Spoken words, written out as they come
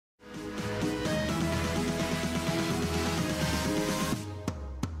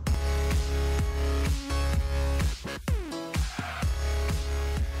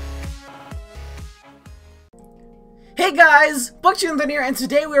Hey guys, Bucktunes here, and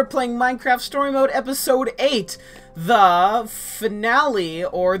today we are playing Minecraft Story Mode Episode 8, the finale,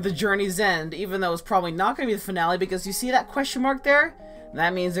 or the journey's end, even though it's probably not going to be the finale, because you see that question mark there?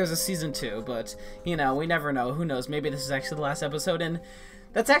 That means there's a Season 2, but, you know, we never know, who knows, maybe this is actually the last episode, and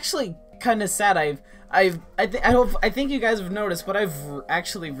that's actually kind of sad. I think you guys have noticed, but I've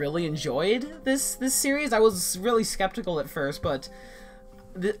actually really enjoyed this series. I was really skeptical at first, but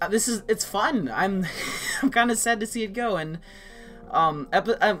it's fun. I'm kind of sad to see it go, and like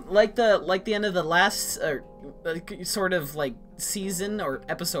the end of the last sort of like season, or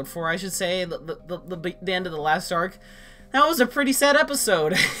episode 4 I should say, the end of the last arc. That was a pretty sad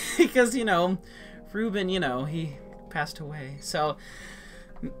episode because, you know, Ruben, you know, he passed away. So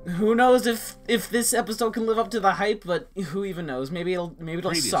who knows if this episode can live up to the hype, but who even knows? Maybe it'll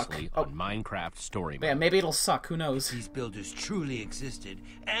suck. On Minecraft Story Mode. Yeah, maybe it'll suck. Who knows? If these builders truly existed,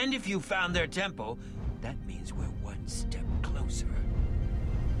 and if you found their temple, that means we're one step closer.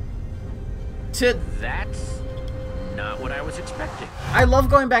 That's not what I was expecting. I love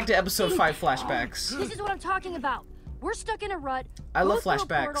going back to episode 5 flashbacks. This is what I'm talking about. We're stuck in a rut. I love go through a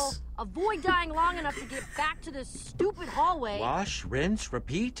flashbacks. portal, avoid dying long enough to get back to this stupid hallway. Wash, rinse,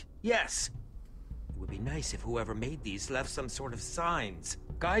 repeat? Yes. It would be nice if whoever made these left some sort of signs,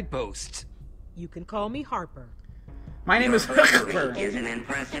 guideposts. You can call me Harper. My name is Harper. Is an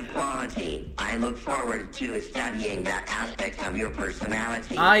impressive quality. I look forward to studying that aspect of your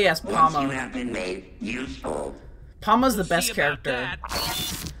personality. Ah, yes, Once Palma. you have been made useful. Palma's the best character.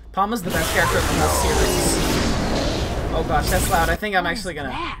 Palma's the best character in the whole series. Oh gosh, that's loud. I think I'm actually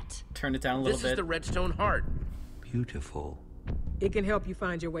gonna turn it down a little This bit. is the redstone heart. Beautiful. It can help you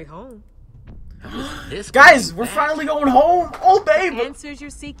find your way home. This Guys, we're finally going home! Oh, babe! Answers you're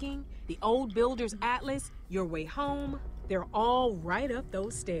seeking, the old builder's atlas, your way home, they're all right up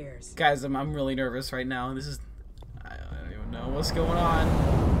those stairs. Guys, I'm really nervous right now. This is... I don't even know what's going on.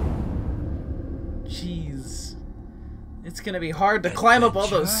 Jeez. It's gonna be hard to climb up all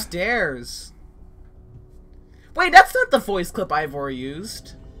those stairs. Wait, that's not the voice clip Ivor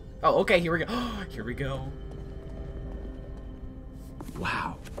used. Oh, okay, here we go. Here we go.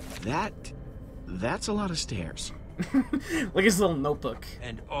 Wow, that's a lot of stairs. Look at his little notebook.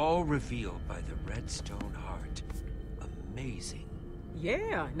 And all revealed by the redstone heart. Amazing.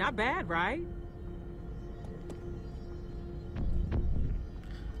 Yeah, not bad, right?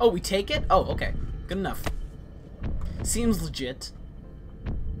 Oh, we take it? Oh, okay. Good enough. Seems legit.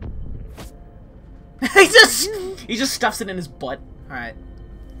 he just stuffs it in his butt. Alright.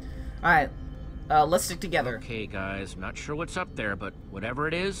 Alright. Let's stick together. Okay, guys, I'm not sure what's up there, but whatever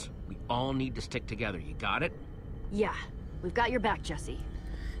it is, we all need to stick together. You got it? Yeah, we've got your back, Jesse.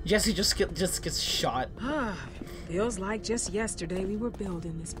 Jesse just gets shot. Feels like just yesterday we were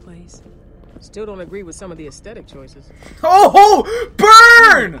building this place. Still don't agree with some of the aesthetic choices. Oh,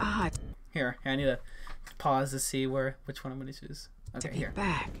 burn! Odd Here, I need to pause to see which one I'm gonna choose. to Okay, be here.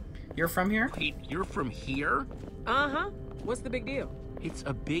 back. You're from here? Wait, you're from here? Uh-huh. What's the big deal? It's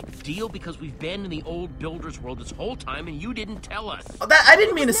a big deal because we've been in the old builder's world this whole time and you didn't tell us. Oh, that I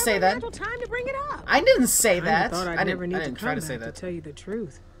didn't mean to say that. Never time to bring it up. I didn't say that. Thought I'd I never need didn't to try come to say back that. to tell you the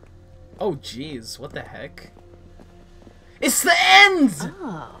truth. Oh, jeez, what the heck? It's the end!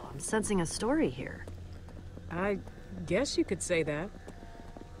 Oh, I'm sensing a story here. I guess you could say that.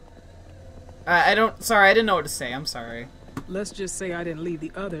 Sorry, I didn't know what to say. I'm sorry. Let's just say I didn't leave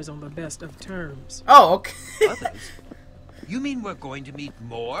the others on the best of terms. Oh, okay. Others? You mean we're going to meet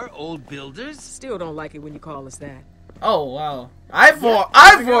more old builders? Still don't like it when you call us that. Oh, wow. I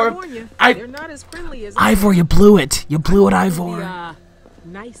Ivor! warn you, I- they're not as friendly as Ivor, you blew it. You blew it, the Ivor.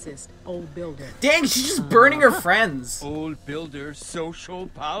 nicest old builder. Dang, she's just burning her friends. Old builder social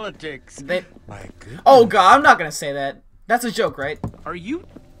politics. They- My goodness. Oh, God, I'm not gonna say that. That's a joke, right? Are you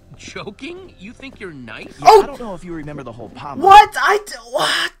joking? You think you're nice? Oh! I don't know if you remember the whole Palma. What?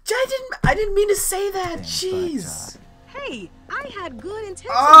 What? I didn't mean to say that. Jeez. Hey, I had good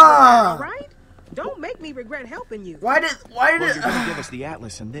intentions, Ah! all right? Don't make me regret helping you. Why did Well, you're gonna give us the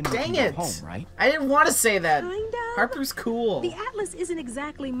atlas and then we Dang can it. go home, right? I didn't want to say that. Kind of. Harper's cool. The atlas isn't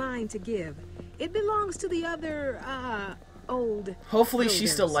exactly mine to give. It belongs to the other, old Hopefully she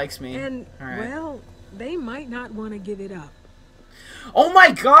builders. still likes me. And, All right. well, they might not want to give it up. Oh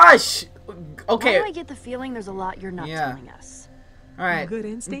my gosh! Okay. Why do I get the feeling there's a lot you're not Yeah. telling us? Alright. Good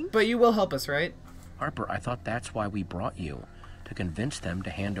instinct? But you will help us, right? Harper, I thought that's why we brought you. To convince them to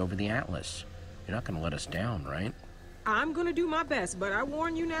hand over the atlas. You're not gonna let us down, right? I'm gonna do my best, but I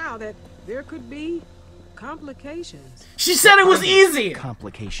warn you now that there could be complications. She said it was easy!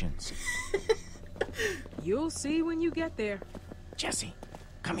 Complications. You'll see when you get there. Jesse,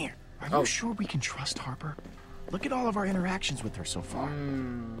 come here. Are you Oh. sure we can trust Harper? Look at all of our interactions with her so far.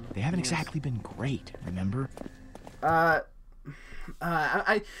 They haven't exactly been great, remember? I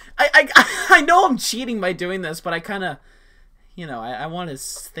know I'm cheating by doing this, but I kind of, you know, I want to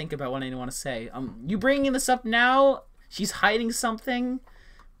think about what I want to say. You bringing this up now? She's hiding something?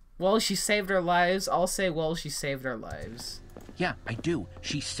 Well, she saved our lives. I'll say, well, she saved our lives. Yeah, I do.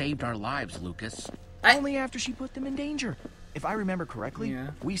 She saved our lives, Lucas. Only after she put them in danger. If I remember correctly, Yeah.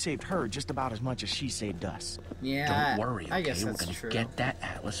 we saved her just about as much as she saved us. Yeah, Don't worry, okay? I guess We're that's gonna true. get that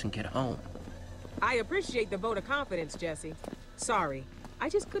atlas and get home. I appreciate the vote of confidence, Jesse. Sorry. I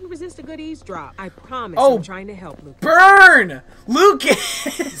just couldn't resist a good eavesdrop. I promise I'm trying to help, Lucas. Burn! Lucas!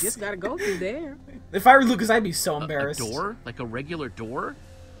 You just gotta go through there. If I were Lucas, I'd be so embarrassed. A door? Like a regular door?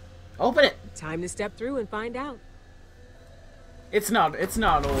 Open it. Time to step through and find out. It's not old. It's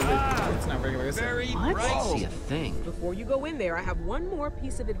not regular, is it? I don't see a thing. Before you go in there, I have one more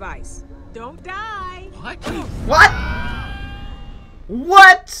piece of advice. Don't die. What? What?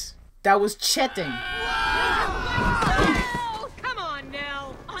 What? That was chatting. Oh, come on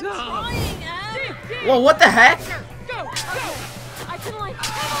now. I'm trying, Em. Whoa, what the heck? Go, go. I can like.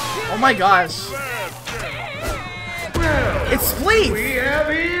 Oh my gosh. It's SPLEEF! We have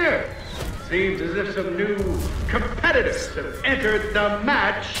here. Seems as if some new competitors have entered the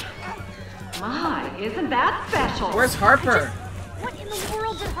match. My, isn't that special? Where's Harper? What in the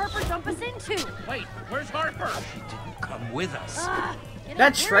world did Harper dump us into? Wait, where's Harper? Come with us. Getting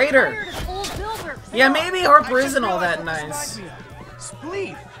That very traitor. tired of old builders. Yeah, maybe Harper isn't all that nice.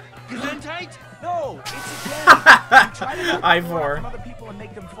 SPLEEF! Gesundheit? No, it's a game. Try to knock Ivor. from other people and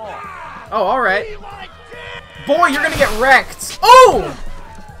make them fall. Oh, alright. Boy, you're gonna get wrecked. Oh!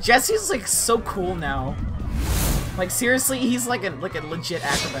 Jesse's like so cool now. Like seriously, he's like a legit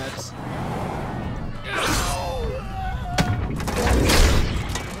acrobat.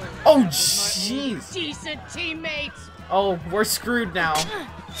 Oh jeez. Decent teammates. Oh, we're screwed now.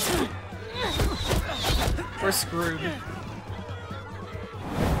 We're screwed.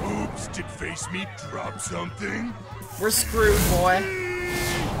 Oops, did Face Meat drop something? We're screwed, boy.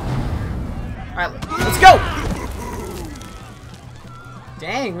 Alright, let's go!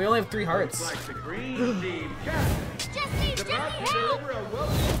 Dang, we only have 3 hearts. Like the green team captain. Jesse, help!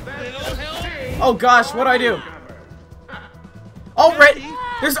 Oh gosh, what do I do? Oh, right.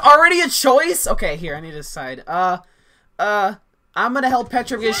 There's already a choice? Okay, here, I need to decide. I'm gonna help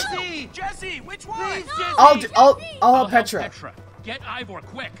Petra because Jesse, which one? I'll help Petra. Get Ivor,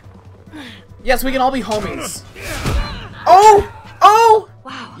 quick. Yes, we can all be homies. Oh! Oh!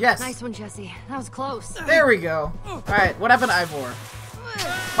 Wow. Yes. Nice one, Jesse. That was close. There we go. Alright, what happened to Ivor?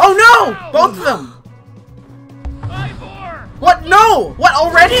 Oh no! Both of them! Ivor! What? No! What,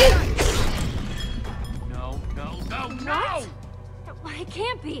 already? No. What? It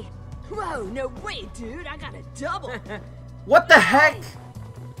can't be. Whoa, no way, dude. I got a double. What the heck?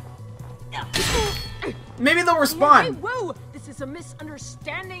 Maybe they'll Hey, respawn. whoa! This is a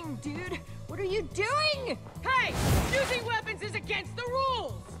misunderstanding, dude. What are you doing? Hey, using weapons is against the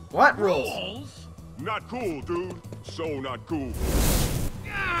rules. What rules? Not cool, dude. So not cool.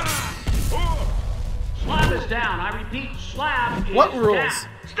 Slab is down. I repeat, slab is What rules? down.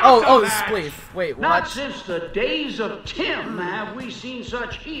 Oh, the SPLEEF. Wait, Not what? since the days of Tim have we seen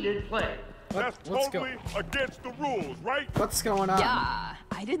such heated play. That's Let's go. totally against the rules, right? What's going on? Yeah,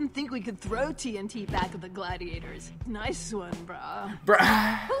 I didn't think we could throw TNT back at the gladiators. Nice one, brah.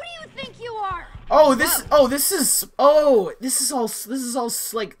 Bruh. Who do you think you are? This is all like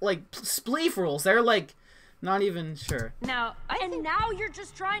SPLEEF rules. They're like not even sure. Now, now you're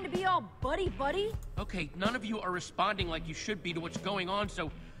just trying to be all buddy-buddy? Okay, none of you are responding like you should be to what's going on, so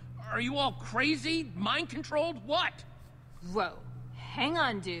are you all crazy? Mind controlled? What? Whoa. Hang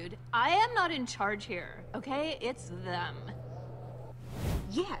on, dude. I am not in charge here, okay? It's them.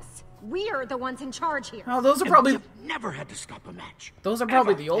 Yes, we are the ones in charge here. Oh, those are probably Never had to stop a match. the old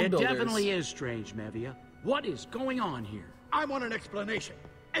It builders. definitely is strange, Mevia. What is going on here? I want an explanation.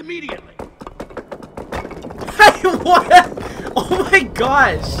 Immediately. Hey, what? Oh my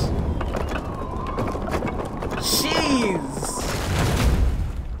gosh. Jeez.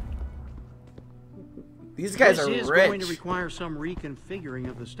 These guys This are is rich. going to require some reconfiguring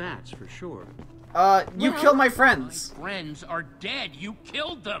of the stats for sure. You killed my friends. Friends are dead. You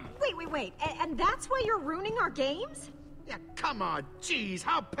killed them. Wait. And that's why you're ruining our games? Yeah, come on, jeez,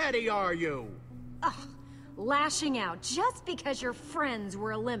 how petty are you? Lashing out just because your friends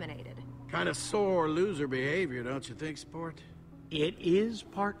were eliminated. Kind of sore loser behavior, don't you think, sport? It is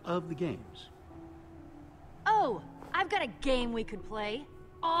part of the games. Oh, I've got a game we could play.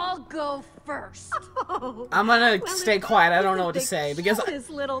 I'll go first. I'm gonna stay quiet. I don't know what to say because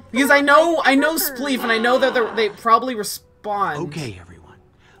because I know SPLEEF and I know that they probably respond. Okay, everyone,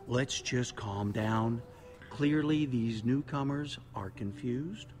 let's just calm down. Clearly, these newcomers are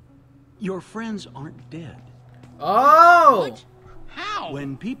confused. Your friends aren't dead. Oh! What? How?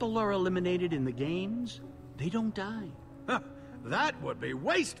 When people are eliminated in the games, they don't die. That would be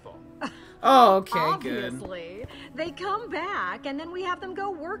wasteful. Oh, okay, Obviously. good. They come back, and then we have them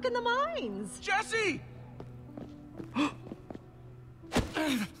go work in the mines. Jesse!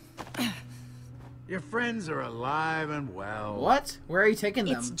 Your friends are alive and well. What? Where are you taking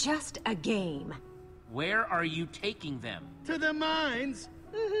them? It's just a game. Where are you taking them? To the mines.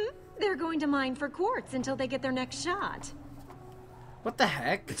 They're going to mine for quartz until they get their next shot. What the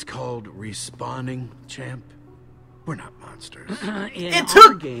heck? It's called respawning, champ. We're not monsters.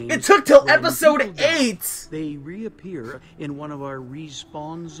 It took till episode 8. They reappear in one of our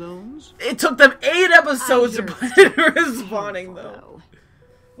respawn zones. It took them 8 episodes to put it respawning, though.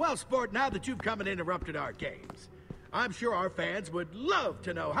 Well, sport, now that you've come and interrupted our games, I'm sure our fans would love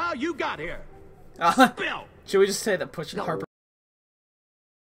to know how you got here. Spill! Should we just say that pushing Harper?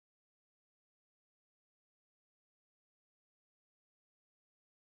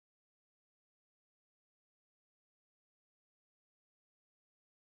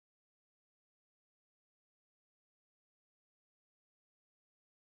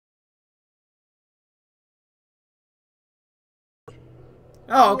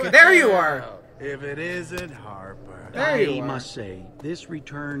 Oh, okay, there you are. If it isn't Harper. There you I are. must say, this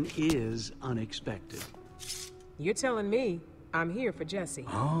return is unexpected. You're telling me I'm here for Jesse.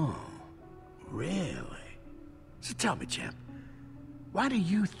 Oh, really? So tell me, champ, why do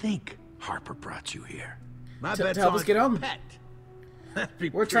you think Harper brought you here? My To bet's help us on get home. Pet. That'd be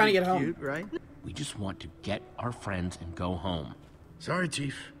We're trying to get pretty home. cute, right? We just want to get our friends and go home. Sorry,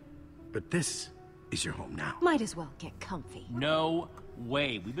 Chief, but this is your home now. Might as well get comfy. No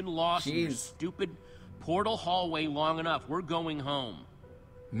way. We've been lost in this Jeez. stupid portal hallway long enough. We're going home.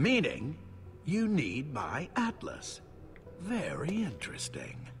 Meaning, you need my atlas. Very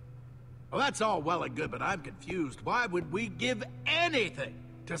interesting. Well, that's all well and good, but I'm confused. Why would we give anything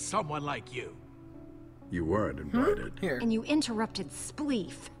to someone like you? You weren't invited. Here. And you interrupted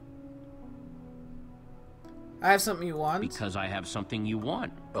SPLEEF. I have something you want. Because I have something you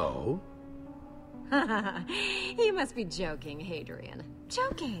want. Oh? You must be joking, Hadrian.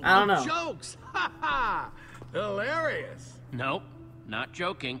 Joking. I don't know. Jokes! Ha ha! Hilarious! Nope, not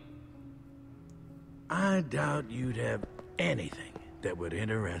joking. I doubt you'd have anything that would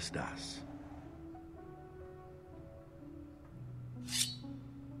interest us.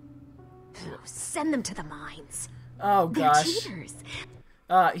 Oh, send them to the mines. Oh They're gosh. cheaters.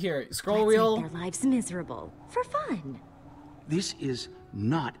 Here, scroll Let's wheel. make their lives miserable. For fun. This is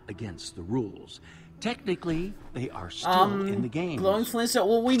not against the rules. Technically, they are still in the game. Glowing flintstone.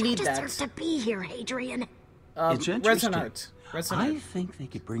 Well, we need Deserve that. to be here, Hadrian. It's Redstone interesting. art. Redstone I art. think they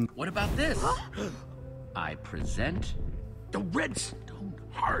could bring... What about this? I present... The redstone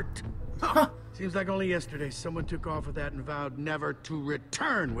heart! Huh. Seems like only yesterday someone took off with that and vowed never to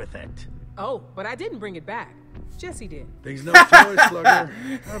return with it. Oh, but I didn't bring it back. Jesse did. Things no choice, Slugger.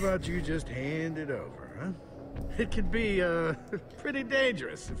 How about you just hand it over, huh? It can be, pretty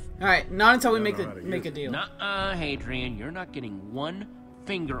dangerous. All right, not until we make know how to a use deal. Nuh-uh, Hadrian. You're not getting one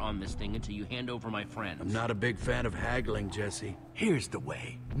finger on this thing until you hand over my friend. I'm not a big fan of haggling, Jesse. Here's the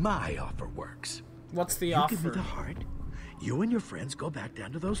way my offer works. What's the You offer? give me the heart. You and your friends go back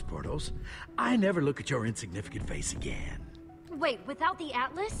down to those portals. I never look at your insignificant face again. Wait, without the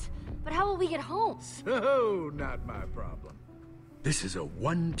atlas? But how will we get home? So, not my problem. This is a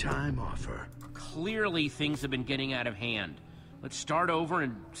one-time offer. Clearly, things have been getting out of hand. Let's start over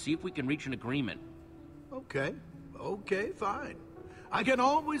and see if we can reach an agreement. Okay, fine. I can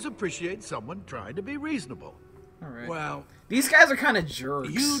always appreciate someone trying to be reasonable. All right. Well, these guys are kind of jerks.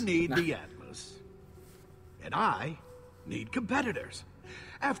 you need the atlas, and I need competitors.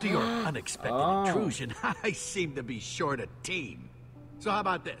 After your unexpected intrusion, I seem to be short a team. So how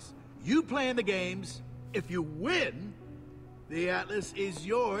about this? You play in the games. If you win, the atlas is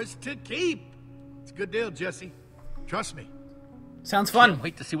yours to keep. It's a good deal, Jesse. Trust me. Sounds fun. Can't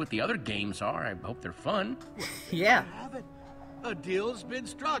wait to see what the other games are. I hope they're fun. Yeah. Have it. A deal's been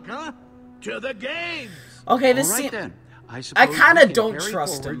struck, huh? To the games. Okay, this All right, seems. then. I suppose kinda we can don't carry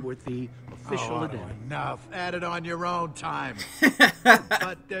trust forward him. with the official addendum. Enough. Add it on your own time.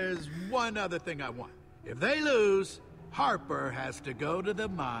 But there's one other thing I want. If they lose, Harper has to go to the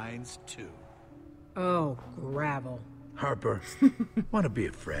mines too. Oh, gravel. Harper, want to be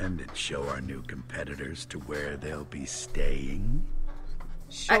a friend and show our new competitors to where they'll be staying?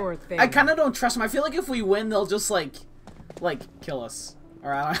 Sure thing. I kind of don't trust them. I feel like if we win, they'll just like kill us.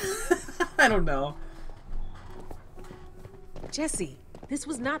 Or I don't know. Jesse, this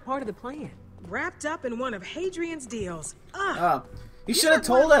was not part of the plan. Wrapped up in one of Hadrian's deals. You should have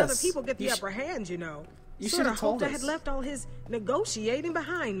told us. Other people get the upper hand, you know. You should have told us. I had left all his negotiating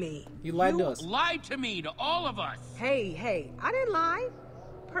behind me. You lied to us. Lied to me, to all of us. Hey, I didn't lie,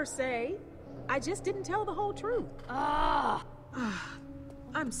 per se. I just didn't tell the whole truth.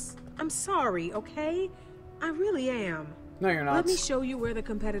 I'm sorry, okay? I really am. No, you're not. Let me show you where the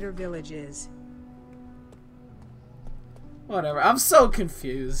competitor village is. Whatever. I'm so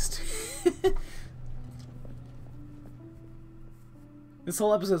confused. This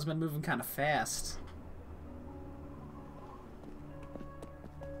whole episode's been moving kind of fast.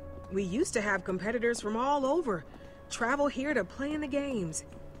 We used to have competitors from all over travel here to play in the games.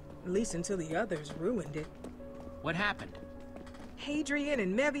 At least until the others ruined it. What happened? Hadrian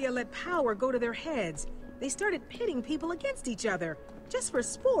and Mevia let power go to their heads. They started pitting people against each other, just for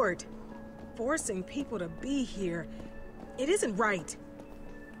sport. Forcing people to be here. It isn't right.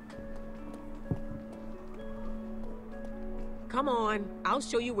 Come on, I'll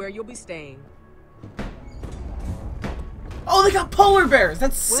show you where you'll be staying. Oh, they got polar bears!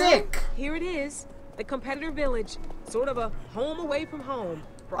 That's sick! Here it is. The competitor village. Sort of a home away from home.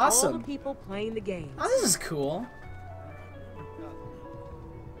 For awesome. all the people playing the games. Oh, this is cool.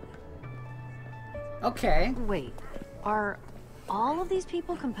 Okay. Wait, are all of these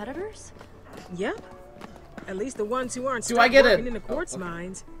people competitors? Yep. At least the ones who aren't Do I get working in the quartz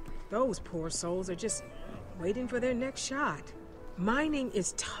mines. Those poor souls are just waiting for their next shot. Mining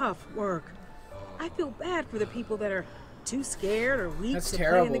is tough work. I feel bad for the people that are too scared or weak to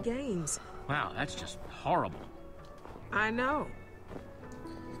play in the games. Wow, that's just horrible. I know.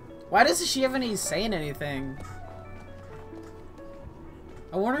 Why doesn't she have any saying anything?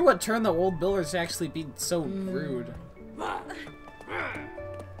 I wonder what turned the old builders to actually be so rude.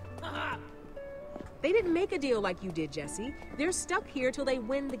 They didn't make a deal like you did, Jesse. They're stuck here till they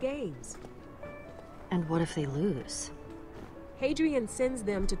win the games. And what if they lose? Hadrian sends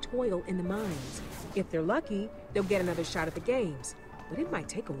them to toil in the mines. If they're lucky, they'll get another shot at the games. But it might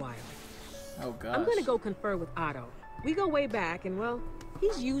take a while. Oh, gosh. I'm gonna go confer with Otto. We go way back, and well,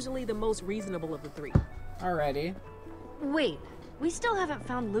 he's usually the most reasonable of the three. Alrighty. Wait, we still haven't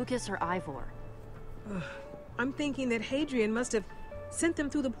found Lucas or Ivor. I'm thinking that Hadrian must have sent them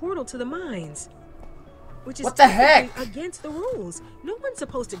through the portal to the mines. Which is what the heck? Against the rules. No one's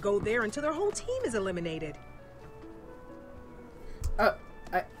supposed to go there until their whole team is eliminated. Dang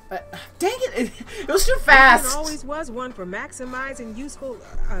it! It was too fast! Hadrian always was one for maximizing useful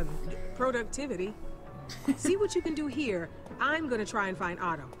productivity. See what you can do here. I'm gonna try and find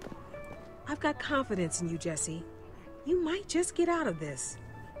Otto. I've got confidence in you, Jesse. You might just get out of this.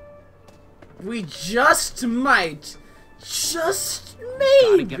 We just might. Just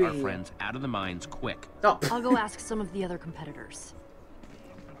maybe. Gotta get our friends out of the mines quick. Oh. I'll go ask some of the other competitors.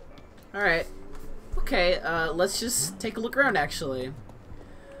 Alright. Okay, let's just take a look around, actually.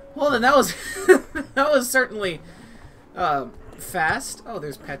 Well, then that was... that was certainly, fast. Oh,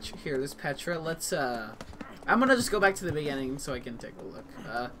 there's Petra. Here, there's Petra. Let's, I'm gonna just go back to the beginning so I can take a look.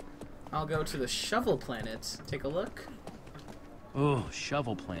 I'll go to the Shovel Planet. Take a look. Oh,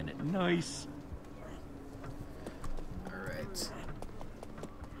 Shovel Planet. Nice. Alright.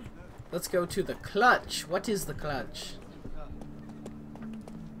 Let's go to the Clutch. What is the Clutch?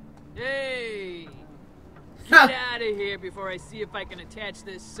 Hey! Get out of here before I see if I can attach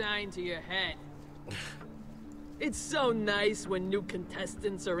this sign to your head. It's so nice when new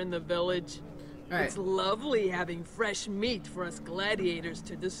contestants are in the village. Right. It's lovely having fresh meat for us gladiators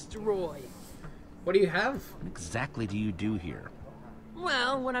to destroy. What do you have? What exactly do you do here?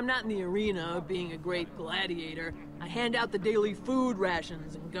 Well, when I'm not in the arena being a great gladiator, I hand out the daily food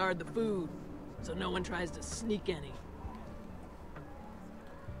rations and guard the food, so no one tries to sneak any.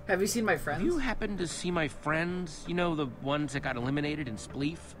 Have you seen my friends? Have you happened to see my friends? You know, the ones that got eliminated in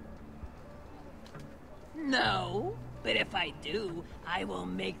SPLEEF? No, but if I do, I will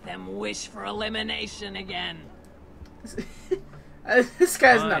make them wish for elimination again. This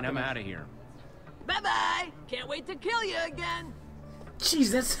guy's Fine, not. I'm out of here. Bye-bye! Can't wait to kill you again!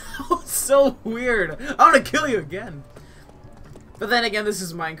 Jeez, that sounds so weird. I want to kill you again. But then again, this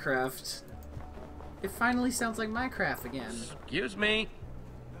is Minecraft. It finally sounds like Minecraft again. Excuse me.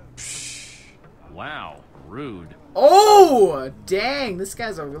 Wow, rude. Oh, dang, this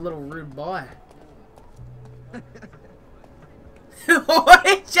guy's a little rude boy.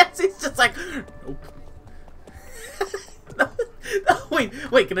 Jesse's just like, nope. No,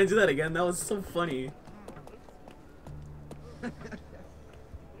 wait, can I do that again? That was so funny.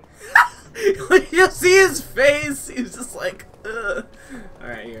 You see his face. He's just like, ugh. All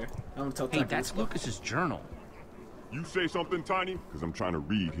right, here. I'm gonna tell. Hey, that's Lucas's journal. You say something, Tiny? Because I'm trying to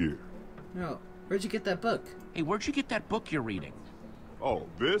read here. No. Where'd you get that book? Hey, where'd you get that book you're reading? Oh,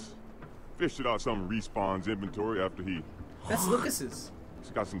 this? Fished it out some Respawn's inventory after he... That's Lucas's.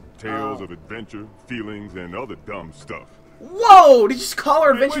 It's got some tales of adventure, feelings, and other dumb stuff. Whoa! Did you just call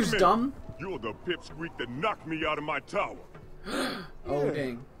our Hey, wait a adventures minute. dumb? You're the pipsqueak that knocked me out of my tower. Oh,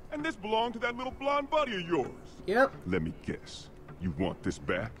 dang. And this belonged to that little blonde buddy of yours. Yep. Let me guess. You want this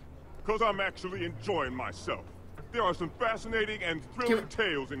back? Because I'm actually enjoying myself. There are some fascinating and thrilling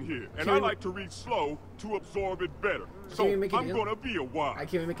tales in here, and I like to read slow to absorb it better. So I'm gonna be a while.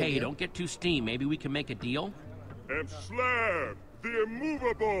 Hey, don't get too steamed. Maybe we can make a deal? And Slab, the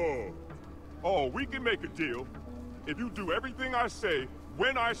immovable. Oh, we can make a deal. If you do everything I say,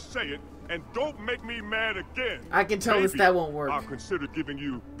 when I say it, and don't make me mad again. I can tell this that won't work. I'll consider giving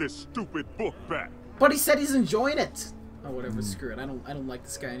you this stupid book back. But he said he's enjoying it. Oh, whatever. Screw it. I don't like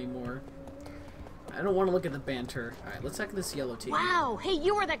this guy anymore. I don't want to look at the banter. All right, let's check this yellow team. Wow, hey,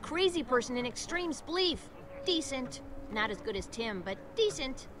 you are that crazy person in Extreme SPLEEF. Decent. Not as good as Tim, but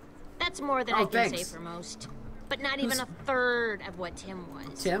decent. That's more than I can say for most. But not even a third of what Tim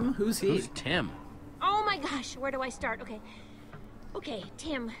was. Tim? Who's he? Who's Tim? Oh my gosh, where do I start? Okay,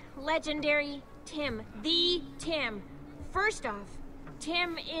 Tim. Legendary Tim. The Tim. First off,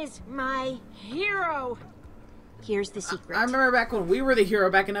 Tim is my hero. Here's the secret. I remember back when we were the hero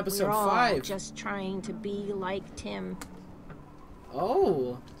back in episode We're all 5. just trying to be like Tim.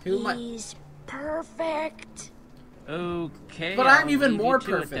 Oh. He's perfect. Okay. But I'm even more leave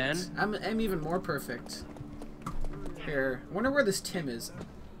you to it perfect. I'm even more perfect. Here. I wonder where this Tim is.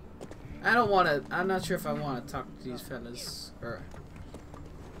 I don't want to... I'm not sure if I want to talk to these fellas. Or...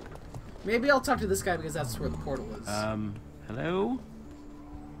 Maybe I'll talk to this guy because that's where the portal is. Hello?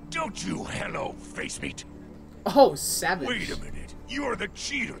 Don't you hello, face meat. Oh, savage. Wait a minute. You're the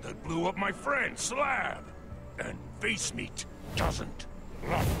cheater that blew up my friend, Slab. And face meat doesn't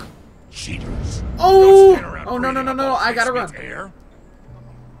lock cheaters. Oh! Oh, no. I gotta run.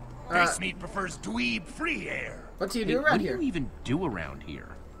 Face meat prefers dweeb-free air. What do you do around here? What do you even do around here?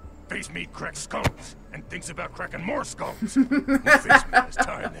 Face meat cracks skulls and thinks about cracking more skulls. When face meat has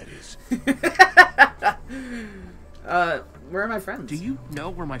time, that is. Where are my friends? Do you know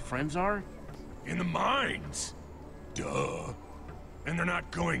where my friends are? In the mines. Duh. And they're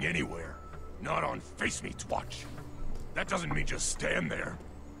not going anywhere. Not on face meat's watch. That doesn't mean just stand there.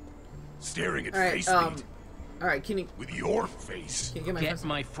 Staring at face meat. Alright, can you... With your face. Can you get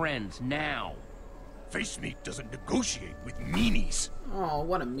my friends now. Face meat doesn't negotiate with meanies. Oh,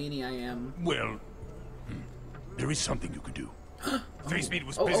 what a meanie I am. Well, there is something you could do. Face meat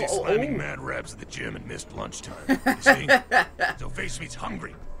was busy slamming mad reps at the gym and missed lunchtime. You see? So face meat's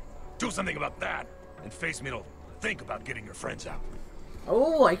hungry. Do something about that, and face meat'll think about getting your friends out.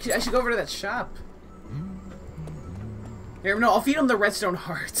 Oh, I should go over to that shop. Here, no, I'll feed him the redstone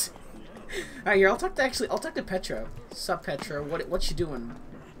heart. Alright, here, I'll talk to Petra. Sup, Petra? What you doing?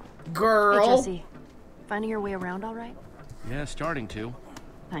 Girl! Hey, Jesse. Finding your way around all right? Yeah, starting to.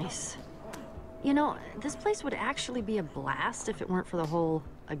 Nice. You know, this place would actually be a blast if it weren't for the whole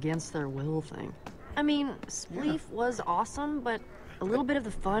against their will thing. I mean, SPLEEF was awesome, but a little bit of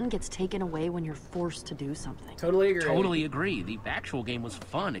the fun gets taken away when you're forced to do something. Totally agree. Totally agree. The actual game was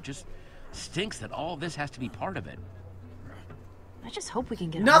fun. It just stinks that all this has to be part of it. I just hope we can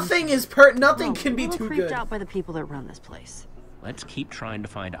get nothing can be too creeped good. out by the people that run this place. Let's keep trying to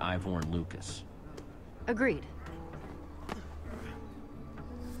find Ivor and Lucas. Agreed.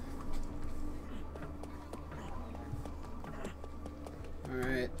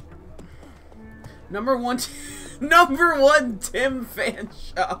 Alright. Number one Tim fan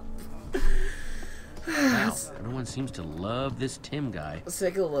shop. Wow, everyone seems to love this Tim guy. Let's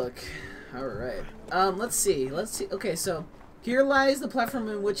take a look. Alright. Let's see. Okay, so here lies the platform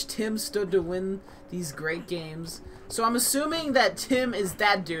in which Tim stood to win these great games. So I'm assuming that Tim is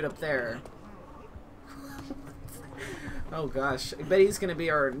that dude up there. Oh gosh, I bet he's gonna be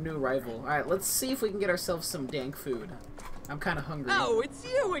our new rival. Alright, let's see if we can get ourselves some dank food. I'm kinda hungry. Oh, it's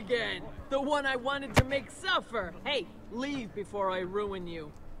you again! The one I wanted to make suffer! Hey, leave before I ruin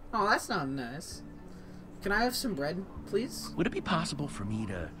you. Oh, that's not nice. Can I have some bread, please? Would it be possible for me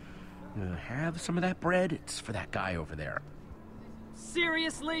to have some of that bread? It's for that guy over there.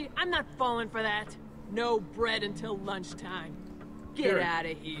 Seriously? I'm not falling for that. No bread until lunchtime. Get Sure. out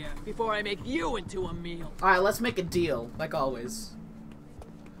of here before I make you into a meal. Alright, let's make a deal, like always.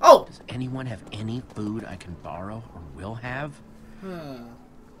 Oh! Does anyone have any food I can borrow or will have? Huh.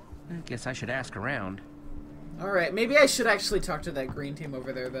 I guess I should ask around. Alright, maybe I should actually talk to that green team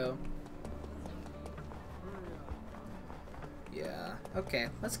over there, though. Okay,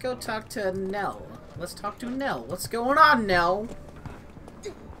 let's go talk to Nell. Let's talk to Nell. What's going on, Nell?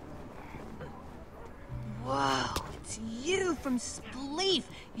 Whoa, it's you from SPLEEF.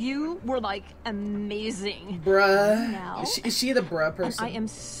 You were, like, amazing. Bruh. Now, Is she the bruh person? I am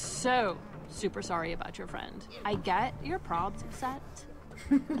so super sorry about your friend. I get you're probs upset.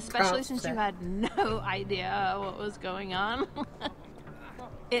 Especially since you had no idea what was going on.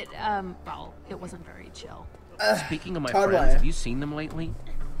 Well, it wasn't very chill. Speaking of my friends, have you seen them lately?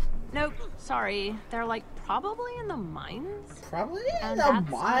 Nope, sorry. They're, like, probably in the mines. Probably in and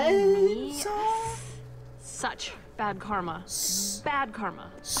the mines? Such bad karma. Bad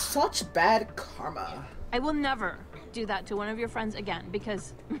karma. Such bad karma. I will never do that to one of your friends again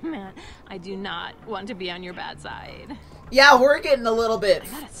because, man, I do not want to be on your bad side. Yeah, we're getting a little bit.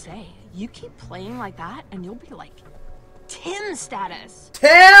 I gotta say, you keep playing like that and you'll be like Tim status. Tim!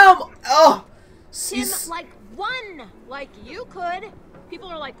 Oh! Tim, like, won! Like you could. People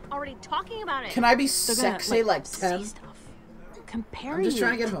are, like, already talking about it. Can I be sexy like Tim? Compare I'm just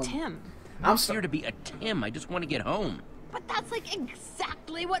trying to get home. Tim. I'm here to be a Tim. I just want to get home. But that's, like,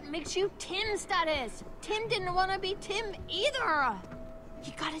 exactly what makes you Tim status. Tim didn't want to be Tim either.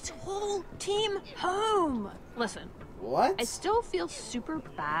 He got his whole team home. Listen. What? I still feel super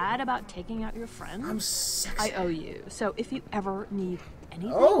bad about taking out your friend. I'm sexy. I owe you. So if you ever need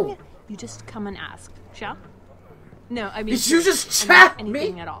anything, you just come and ask. Shall? No, I mean... Did you just chat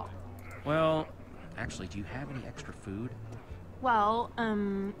anything me? At all. Well, actually, do you have any extra food? Well,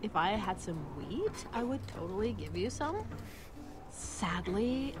 if I had some wheat, I would totally give you some.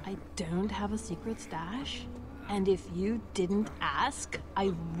 Sadly, I don't have a secret stash. And if you didn't ask,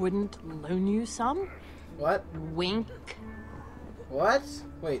 I wouldn't loan you some. What? Wink. What?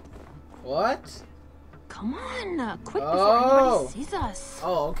 Wait. What? Come on, quick before anybody sees us.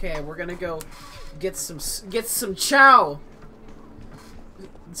 Oh, okay. We're gonna go get some chow.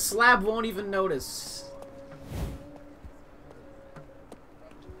 Slab won't even notice.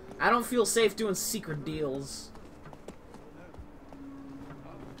 I don't feel safe doing secret deals.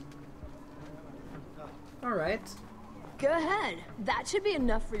 Alright. Go ahead. That should be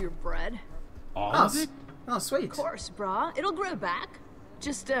enough for your bread. All of it? Oh, sweet. Of course, brah. It'll grow back.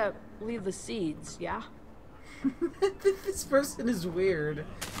 Just, leave the seeds, yeah? This person is weird.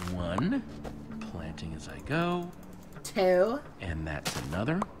 1. Planting as I go. 2. And that's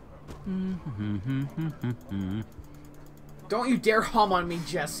another. Don't you dare hum on me,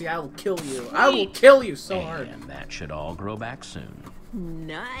 Jesse. I will kill you. I will kill you so hard. And that should all grow back soon.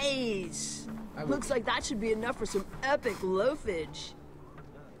 Nice. Looks like that should be enough for some epic loafage.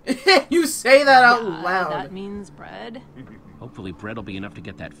 You say that out loud. That means bread. Hopefully bread will be enough to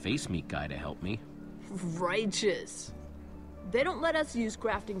get that face meat guy to help me. Righteous. They don't let us use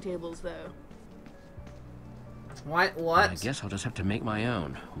crafting tables, though. What? I guess I'll just have to make my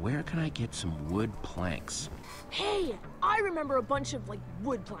own. Where can I get some wood planks? Hey, I remember a bunch of, like,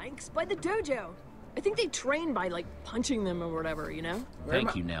 wood planks by the dojo. I think they train by, like, punching them or whatever, you know?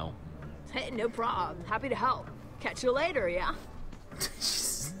 Thank you, Nell. Hey, no problem. Happy to help. Catch you later, yeah?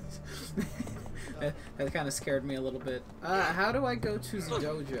 That kind of scared me a little bit. How do I go to the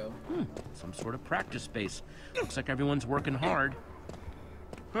dojo? Some sort of practice space. Looks like everyone's working hard.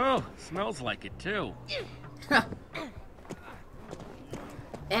 Oh, smells like it too.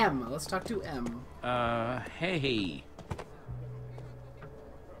 M. Let's talk to M. Hey.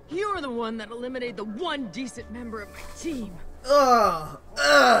 You're the one that eliminated the one decent member of my team.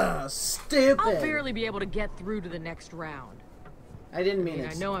 Stupid. I'll barely be able to get through to the next round. I didn't mean it.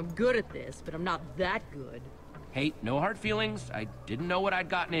 I know I'm good at this, but I'm not that good. Hey, no hard feelings. I didn't know what I'd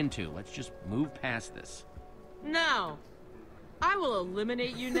gotten into. Let's just move past this. No. I will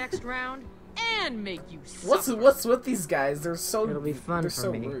eliminate you next round and make you suffer. What's with these guys? They're so It'll be fun they're for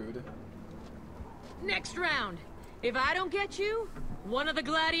so me. rude. Next round. If I don't get you, one of the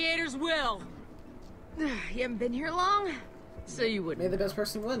gladiators will. You haven't been here long, so you wouldn't. May the best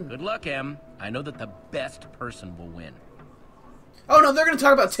person win. Good luck, Em. I know that the best person will win. Oh no, they're gonna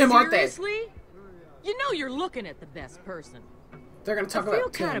talk about Tim, aren't they? Seriously? You know you're looking at the best person. They're gonna talk I feel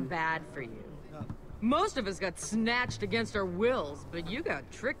about Tim. kind of bad for you. Most of us got snatched against our wills, but you got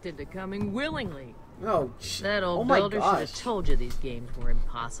tricked into coming willingly. Oh, that old my builder should gosh. have told you these games were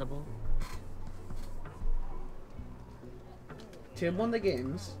impossible. Tim won the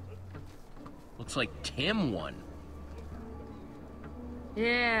games. Looks like Tim won.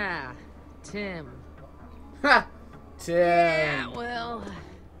 Yeah, Tim. Ha! Tim. Yeah, well,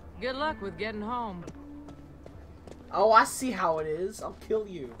 good luck with getting home. Oh, I see how it is. I'll kill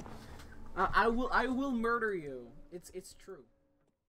you. I will murder you. It's true.